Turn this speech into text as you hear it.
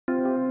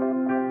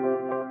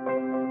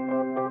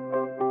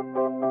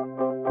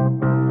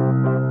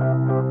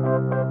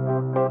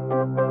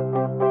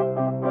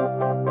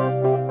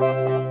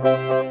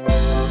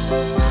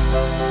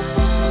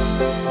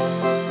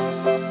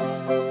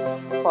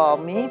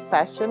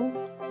fashion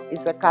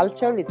is a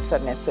culture, it's a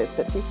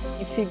necessity.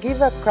 If you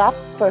give a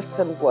craft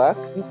person work,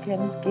 you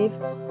can give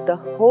the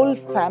whole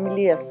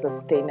family a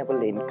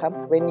sustainable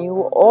income. When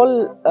you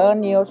all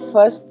earn your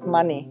first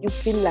money, you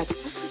feel like,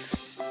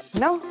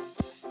 no,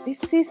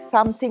 this is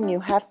something you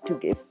have to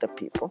give the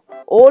people.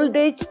 Old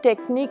age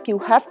technique you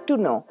have to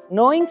know.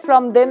 Knowing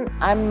from then,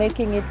 I'm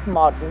making it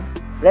modern,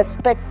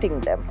 respecting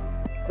them.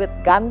 With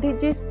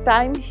Gandhiji's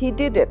time, he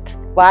did it.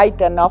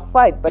 White and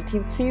off-white, but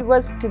if he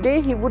was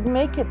today, he would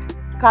make it.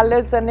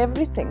 Colors and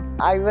everything.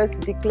 I was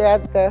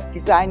declared the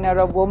designer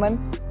of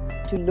woman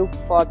to look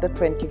for the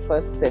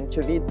 21st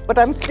century. But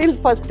I'm still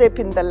first step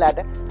in the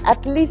ladder.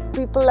 At least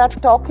people are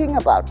talking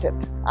about it.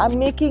 I'm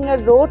making a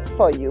road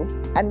for you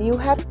and you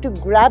have to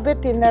grab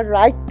it in the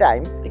right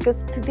time,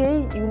 because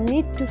today you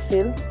need to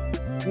feel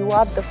you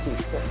are the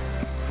future.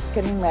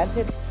 Can you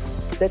imagine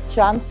the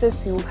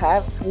chances you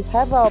have? You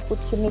have an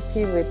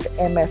opportunity with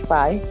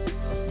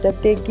MFI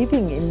that they're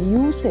giving you.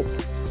 Use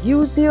it.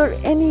 Use your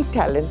any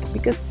talent,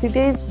 because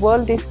today's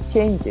world is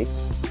changing,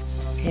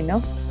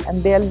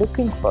 and they are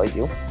looking for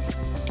you.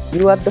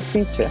 You are the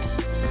future.